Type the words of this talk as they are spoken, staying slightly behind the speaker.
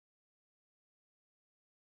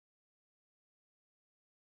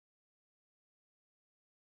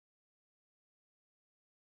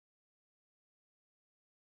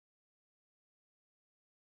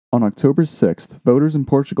On October 6th, voters in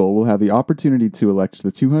Portugal will have the opportunity to elect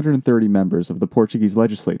the 230 members of the Portuguese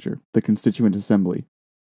legislature, the Constituent Assembly.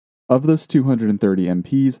 Of those 230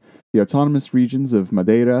 MPs, the autonomous regions of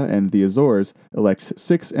Madeira and the Azores elect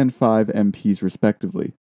 6 and 5 MPs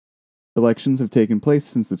respectively. Elections have taken place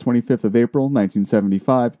since the 25th of April,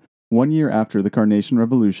 1975, 1 year after the Carnation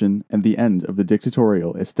Revolution and the end of the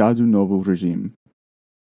dictatorial Estado Novo regime.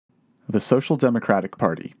 The Social Democratic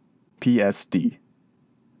Party, PSD.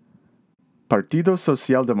 Partido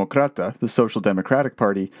Social Democrata, the Social Democratic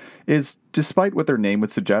Party, is, despite what their name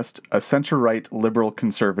would suggest, a center-right liberal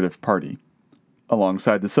conservative party.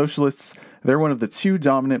 Alongside the Socialists, they're one of the two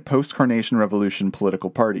dominant post-Carnation Revolution political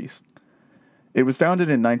parties. It was founded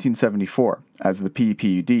in 1974 as the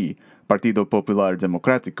PPD, Partido Popular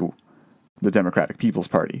Democrático, the Democratic People's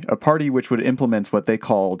Party, a party which would implement what they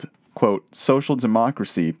called, quote, social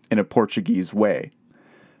democracy in a Portuguese way.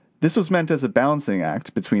 This was meant as a balancing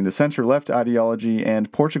act between the center-left ideology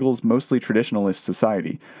and Portugal's mostly traditionalist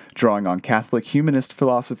society, drawing on Catholic humanist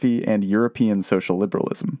philosophy and European social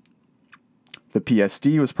liberalism. The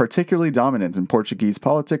PSD was particularly dominant in Portuguese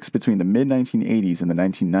politics between the mid-1980s and the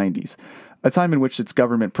 1990s, a time in which its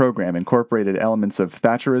government program incorporated elements of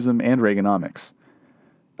Thatcherism and Reaganomics.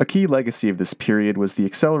 A key legacy of this period was the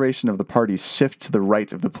acceleration of the party's shift to the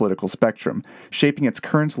right of the political spectrum, shaping its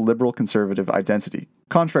current liberal-conservative identity,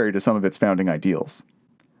 contrary to some of its founding ideals.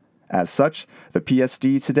 As such, the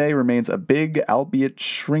PSD today remains a big, albeit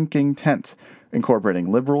shrinking tent,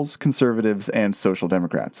 incorporating liberals, conservatives, and social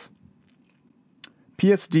democrats.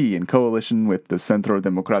 PSD, in coalition with the Centro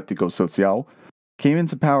Democrático Social, came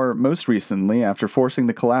into power most recently after forcing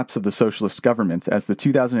the collapse of the socialist government as the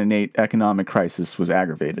 2008 economic crisis was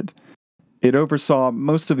aggravated. It oversaw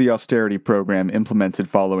most of the austerity program implemented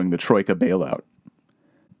following the Troika bailout.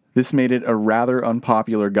 This made it a rather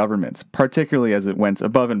unpopular government, particularly as it went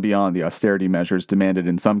above and beyond the austerity measures demanded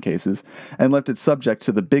in some cases, and left it subject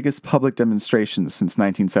to the biggest public demonstrations since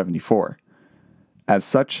 1974. As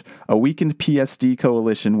such, a weakened PSD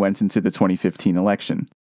coalition went into the 2015 election.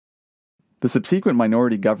 The subsequent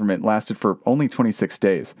minority government lasted for only 26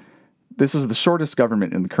 days. This was the shortest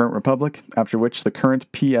government in the current republic, after which the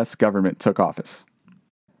current PS government took office.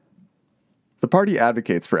 The party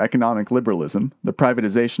advocates for economic liberalism, the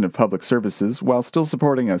privatization of public services, while still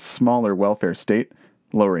supporting a smaller welfare state,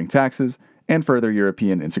 lowering taxes, and further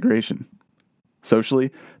European integration. Socially,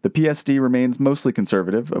 the PSD remains mostly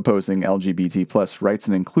conservative, opposing LGBT+ rights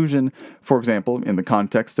and inclusion, for example, in the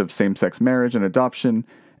context of same-sex marriage and adoption,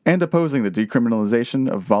 and opposing the decriminalization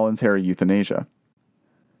of voluntary euthanasia.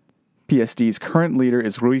 PSD's current leader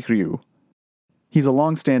is Rui Rio. He's a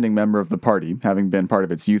long-standing member of the party, having been part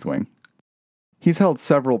of its youth wing. He's held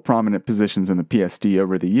several prominent positions in the PSD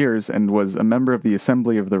over the years and was a member of the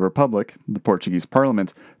Assembly of the Republic, the Portuguese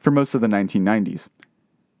Parliament, for most of the 1990s.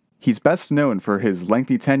 He's best known for his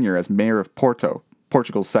lengthy tenure as mayor of Porto,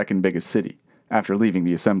 Portugal's second biggest city, after leaving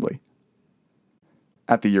the Assembly.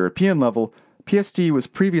 At the European level, PSD was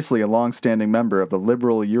previously a long-standing member of the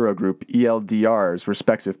liberal Eurogroup ELDR's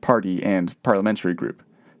respective party and parliamentary group,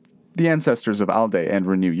 the ancestors of ALDE and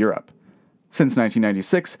Renew Europe. Since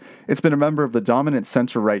 1996, it's been a member of the dominant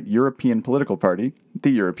center-right European political party,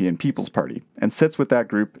 the European People's Party, and sits with that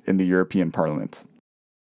group in the European Parliament.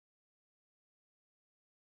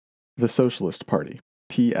 The Socialist Party,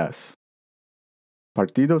 PS.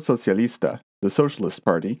 Partido Socialista, the Socialist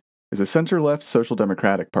Party, is a center-left social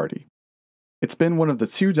democratic party. It's been one of the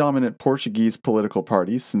two dominant Portuguese political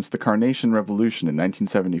parties since the Carnation Revolution in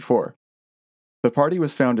 1974. The party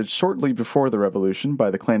was founded shortly before the revolution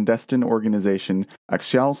by the clandestine organization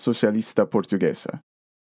Ação Socialista Portuguesa.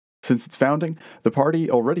 Since its founding, the party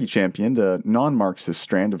already championed a non-Marxist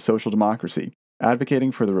strand of social democracy,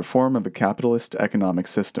 advocating for the reform of a capitalist economic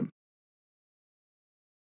system.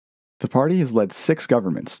 The party has led 6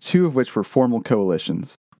 governments, 2 of which were formal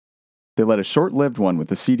coalitions. They led a short-lived one with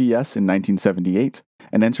the CDS in 1978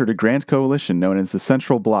 and entered a grand coalition known as the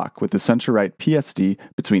Central Bloc with the center-right PSD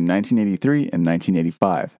between 1983 and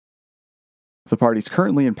 1985. The party is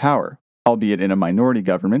currently in power, albeit in a minority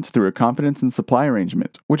government through a confidence and supply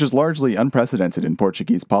arrangement, which is largely unprecedented in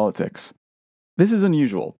Portuguese politics. This is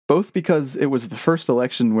unusual, both because it was the first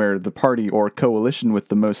election where the party or coalition with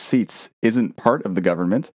the most seats isn't part of the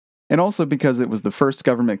government, and also because it was the first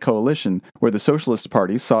government coalition where the Socialist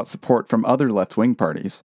Party sought support from other left-wing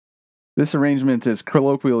parties. This arrangement is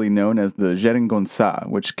colloquially known as the geringonça,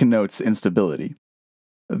 which connotes instability.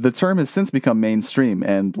 The term has since become mainstream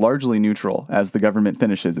and largely neutral as the government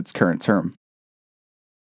finishes its current term.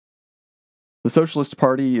 The Socialist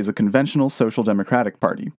Party is a conventional social democratic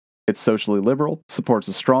party. It's socially liberal, supports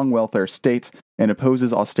a strong welfare state, and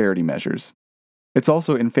opposes austerity measures. It's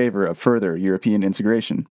also in favor of further European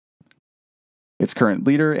integration. Its current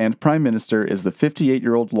leader and prime minister is the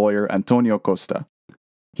 58-year-old lawyer Antonio Costa.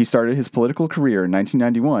 He started his political career in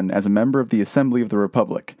 1991 as a member of the Assembly of the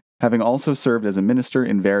Republic, having also served as a minister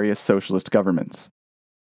in various socialist governments.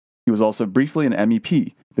 He was also briefly an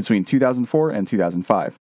MEP between 2004 and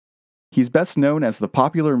 2005. He's best known as the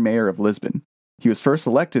popular mayor of Lisbon. He was first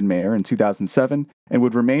elected mayor in 2007 and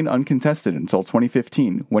would remain uncontested until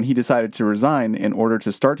 2015, when he decided to resign in order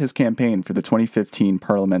to start his campaign for the 2015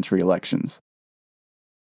 parliamentary elections.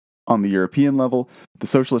 On the European level, the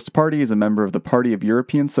Socialist Party is a member of the Party of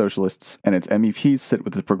European Socialists, and its MEPs sit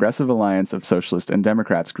with the Progressive Alliance of Socialist and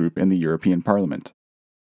Democrats group in the European Parliament.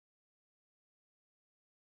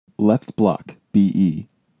 Left Bloc, BE.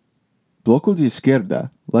 Bloco de Esquerda,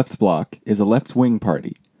 Left Bloc, is a left-wing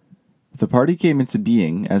party. The party came into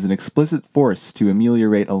being as an explicit force to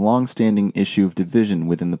ameliorate a long-standing issue of division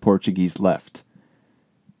within the Portuguese left.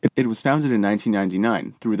 It was founded in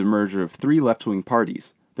 1999 through the merger of three left-wing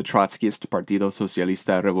parties: the Trotskyist Partido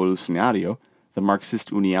Socialista Revolucionario, the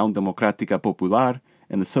Marxist União Democrática Popular,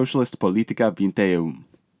 and the Socialist Política 21.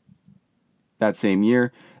 That same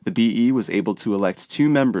year, the BE was able to elect 2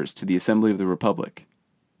 members to the Assembly of the Republic.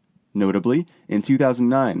 Notably, in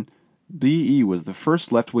 2009, BE was the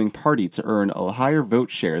first left-wing party to earn a higher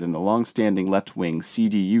vote share than the long-standing left-wing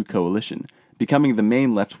CDU coalition, becoming the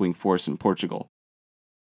main left-wing force in Portugal.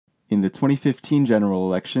 In the 2015 general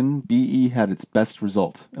election, BE had its best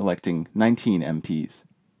result, electing 19 MPs.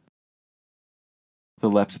 The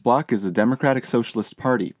Left Bloc is a democratic socialist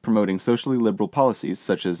party promoting socially liberal policies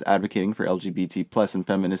such as advocating for LGBT+ and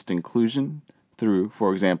feminist inclusion through,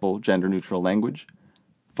 for example, gender-neutral language,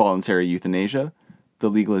 voluntary euthanasia, the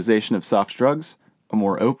legalization of soft drugs, a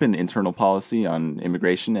more open internal policy on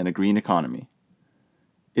immigration, and a green economy.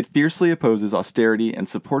 It fiercely opposes austerity and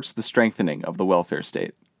supports the strengthening of the welfare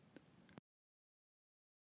state.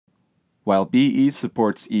 While BE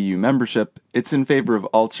supports EU membership, it's in favor of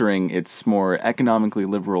altering its more economically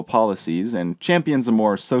liberal policies and champions a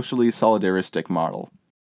more socially solidaristic model.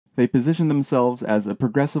 They position themselves as a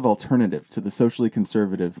progressive alternative to the socially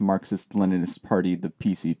conservative Marxist-Leninist party, the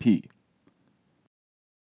PCP.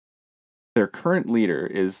 Their current leader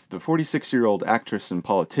is the 46-year-old actress and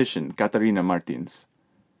politician Catarina Martins.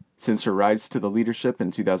 Since her rise to the leadership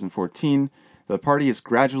in 2014, the party has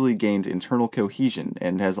gradually gained internal cohesion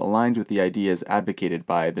and has aligned with the ideas advocated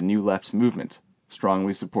by the New Left movement,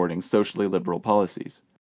 strongly supporting socially liberal policies.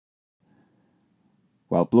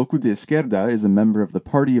 While Bloco de Esquerda is a member of the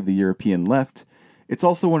Party of the European Left, it's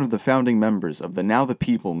also one of the founding members of the Now the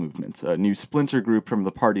People movement, a new splinter group from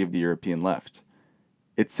the Party of the European Left.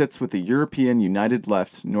 It sits with the European United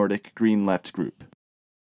Left Nordic Green Left group.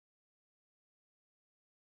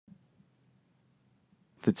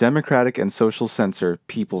 The Democratic and Social Center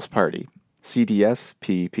People's Party,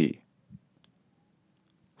 CDS-PP.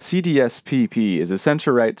 CDS-PP is a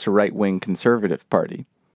center-right to right-wing conservative party.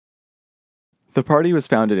 The party was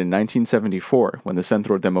founded in 1974 when the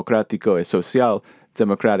Centro Democrático e Social,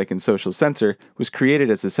 Democratic and Social Center, was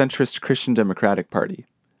created as a centrist Christian Democratic Party.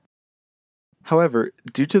 However,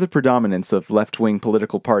 due to the predominance of left-wing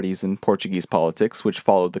political parties in Portuguese politics which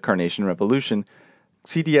followed the Carnation Revolution,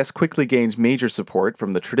 CDS quickly gained major support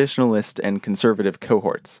from the traditionalist and conservative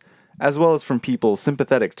cohorts, as well as from people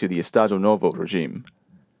sympathetic to the Estado Novo regime.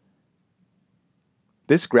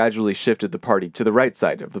 This gradually shifted the party to the right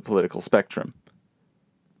side of the political spectrum.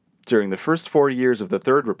 During the first 4 years of the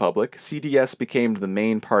Third Republic, CDS became the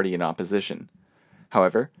main party in opposition.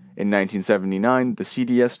 However, in 1979, the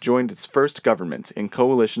CDS joined its first government in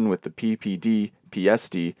coalition with the PPD,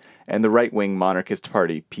 PSD, and the right-wing monarchist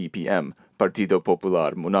party PPM, Partido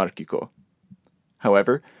Popular Monárquico.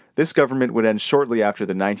 However, this government would end shortly after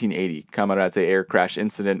the 1980 Camarate air crash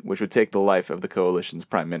incident, which would take the life of the coalition's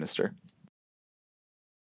prime minister.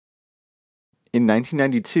 In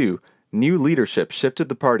 1992, new leadership shifted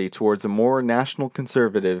the party towards a more national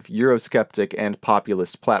conservative, Eurosceptic, and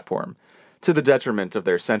populist platform, to the detriment of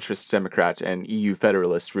their centrist Democrat and EU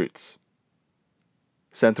federalist roots.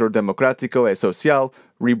 Centro Democrático e Social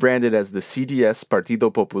rebranded as the CDS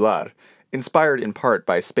Partido Popular, inspired in part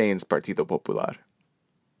by Spain's Partido Popular.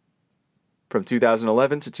 From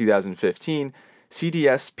 2011 to 2015,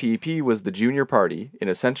 CDS-PP was the junior party in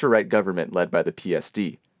a center-right government led by the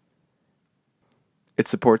PSD. It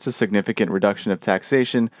supports a significant reduction of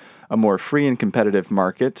taxation, a more free and competitive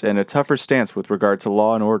market, and a tougher stance with regard to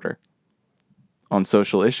law and order. On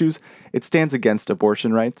social issues, it stands against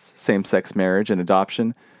abortion rights, same-sex marriage and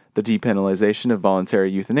adoption, the depenalization of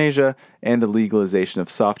voluntary euthanasia, and the legalization of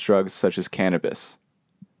soft drugs such as cannabis.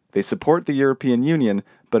 They support the European Union,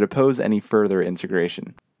 but oppose any further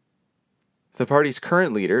integration. The party's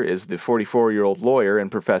current leader is the 44-year-old lawyer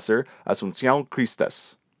and professor Asuncion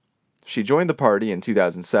Cristas. She joined the party in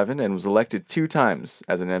 2007 and was elected 2 times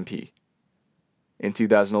as an MP. In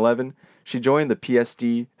 2011, she joined the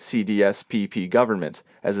PSD-CDS-PP government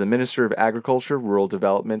as the Minister of Agriculture, Rural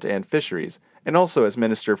Development and Fisheries, and also as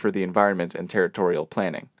Minister for the Environment and Territorial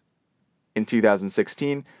Planning. In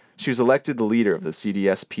 2016, she was elected the leader of the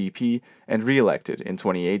CDS-PP and re-elected in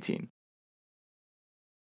 2018.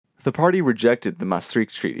 The party rejected the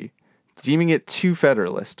Maastricht Treaty, deeming it too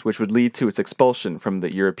federalist, which would lead to its expulsion from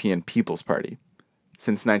the European People's Party.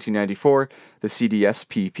 Since 1994, the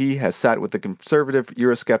CDS-PP has sat with the conservative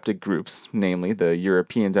Eurosceptic groups, namely the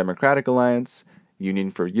European Democratic Alliance,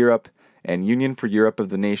 Union for Europe, and Union for Europe of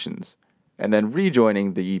the Nations, and then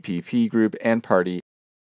rejoining the EPP group and party,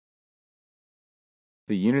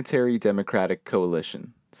 the Unitary Democratic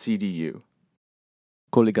Coalition, CDU.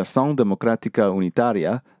 Coligação Democrática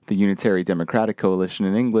Unitária, the Unitary Democratic Coalition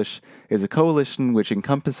in English, is a coalition which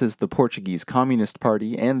encompasses the Portuguese Communist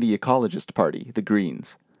Party and the Ecologist Party, the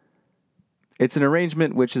Greens. It's an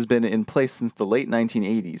arrangement which has been in place since the late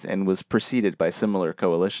 1980s and was preceded by similar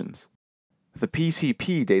coalitions. The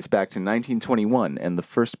PCP dates back to 1921 and the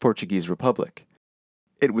First Portuguese Republic.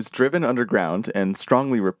 It was driven underground and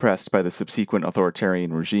strongly repressed by the subsequent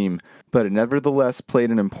authoritarian regime, but it nevertheless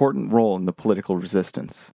played an important role in the political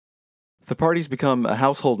resistance. The party's become a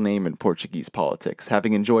household name in Portuguese politics,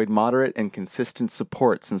 having enjoyed moderate and consistent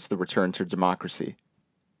support since the return to democracy.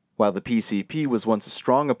 While the PCP was once a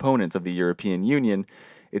strong opponent of the European Union,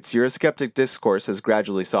 its Eurosceptic discourse has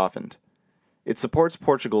gradually softened. It supports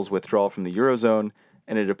Portugal's withdrawal from the Eurozone,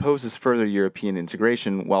 and it opposes further European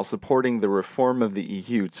integration while supporting the reform of the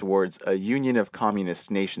EU towards a union of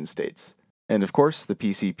communist nation-states. And of course, the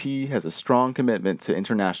PCP has a strong commitment to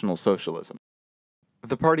international socialism.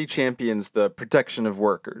 The party champions the protection of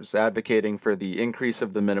workers, advocating for the increase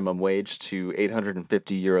of the minimum wage to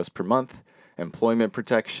 850 euros per month, employment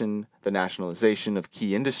protection, the nationalization of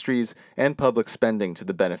key industries, and public spending to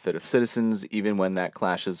the benefit of citizens, even when that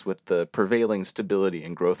clashes with the prevailing Stability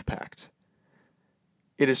and Growth Pact.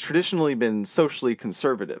 It has traditionally been socially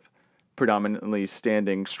conservative, predominantly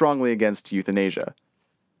standing strongly against euthanasia.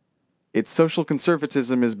 Its social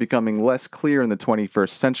conservatism is becoming less clear in the 21st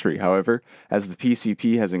century, however, as the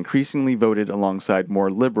PCP has increasingly voted alongside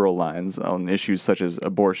more liberal lines on issues such as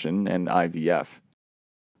abortion and IVF.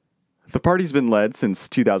 The party's been led since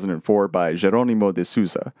 2004 by Jerónimo de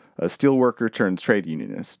Sousa, a steelworker turned trade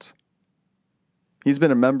unionist. He's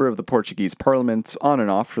been a member of the Portuguese parliament on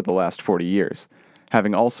and off for the last 40 years,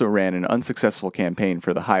 having also ran an unsuccessful campaign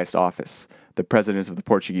for the highest office, the President of the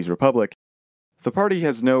Portuguese Republic. The party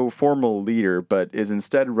has no formal leader, but is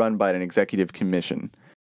instead run by an executive commission.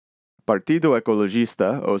 Partido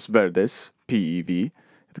Ecologista Os Verdes, PEV,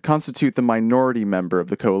 constitute the minority member of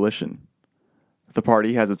the coalition. The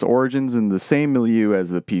party has its origins in the same milieu as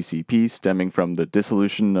the PCP, stemming from the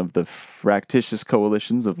dissolution of the fractious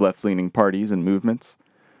coalitions of left-leaning parties and movements.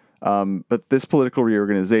 But this political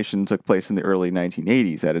reorganization took place in the early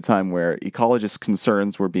 1980s, at a time where ecologist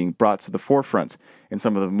concerns were being brought to the forefront in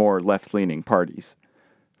some of the more left-leaning parties.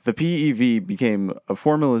 The PEV became a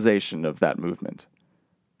formalization of that movement.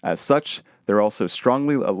 As such, they're also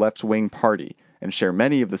strongly a left-wing party and share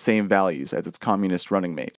many of the same values as its communist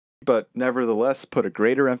running mate, but nevertheless put a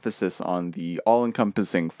greater emphasis on the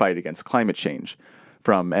all-encompassing fight against climate change,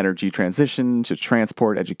 from energy transition to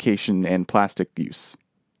transport, education, and plastic use.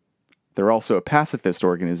 They're also a pacifist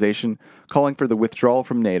organization, calling for the withdrawal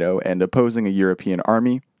from NATO and opposing a European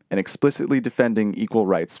army, and explicitly defending equal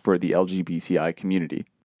rights for the LGBTI community.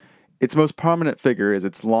 Its most prominent figure is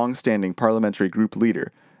its long-standing parliamentary group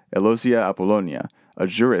leader, Elosia Apollonia, a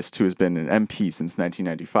jurist who has been an MP since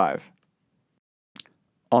 1995.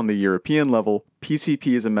 On the European level,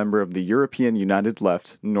 PCP is a member of the European United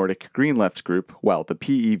Left Nordic Green Left group, while the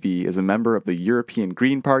PEV is a member of the European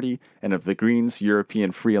Green Party and of the Greens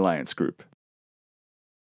European Free Alliance group.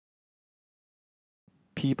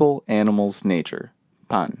 People, Animals, Nature,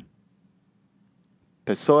 PAN.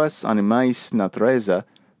 Pessoas, Animais, Natureza,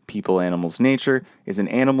 People, Animals, Nature, is an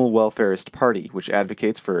animal welfarist party which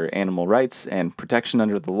advocates for animal rights and protection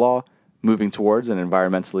under the law, moving towards an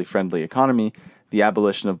environmentally friendly economy, the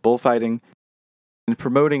abolition of bullfighting, and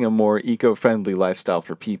promoting a more eco-friendly lifestyle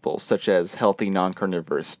for people, such as healthy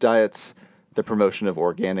non-carnivorous diets, the promotion of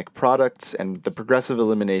organic products, and the progressive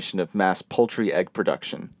elimination of mass poultry egg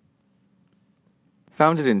production.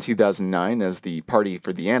 Founded in 2009 as the Party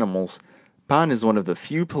for the Animals, PAN is one of the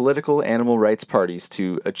few political animal rights parties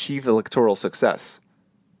to achieve electoral success.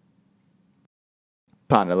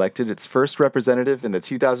 PAN elected its first representative in the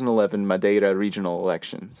 2011 Madeira regional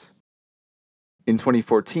elections. In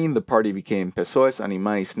 2014, the party became Pessoas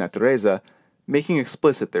Animais Natureza, making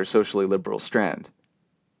explicit their socially liberal strand.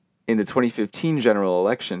 In the 2015 general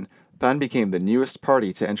election, PAN became the newest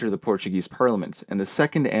party to enter the Portuguese parliament and the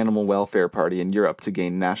second animal welfare party in Europe to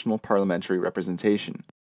gain national parliamentary representation.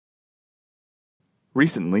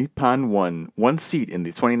 Recently, PAN won one seat in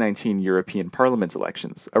the 2019 European Parliament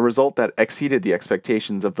elections, a result that exceeded the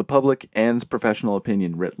expectations of the public and professional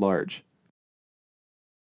opinion writ large.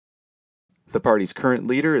 The party's current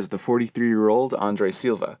leader is the 43-year-old André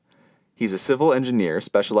Silva. He's a civil engineer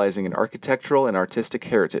specializing in architectural and artistic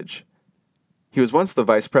heritage. He was once the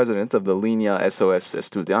vice president of the Linha SOS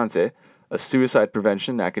Estudante, a suicide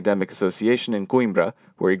prevention academic association in Coimbra,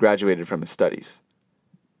 where he graduated from his studies.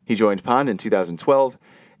 He joined PAN in 2012,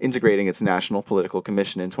 integrating its National Political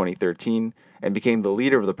Commission in 2013, and became the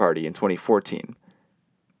leader of the party in 2014.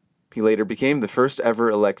 He later became the first ever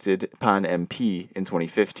elected PAN MP in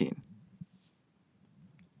 2015.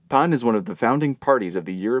 PAN is one of the founding parties of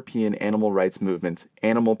the European animal rights movement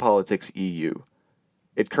Animal Politics EU.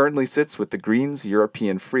 It currently sits with the Greens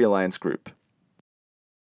European Free Alliance Group.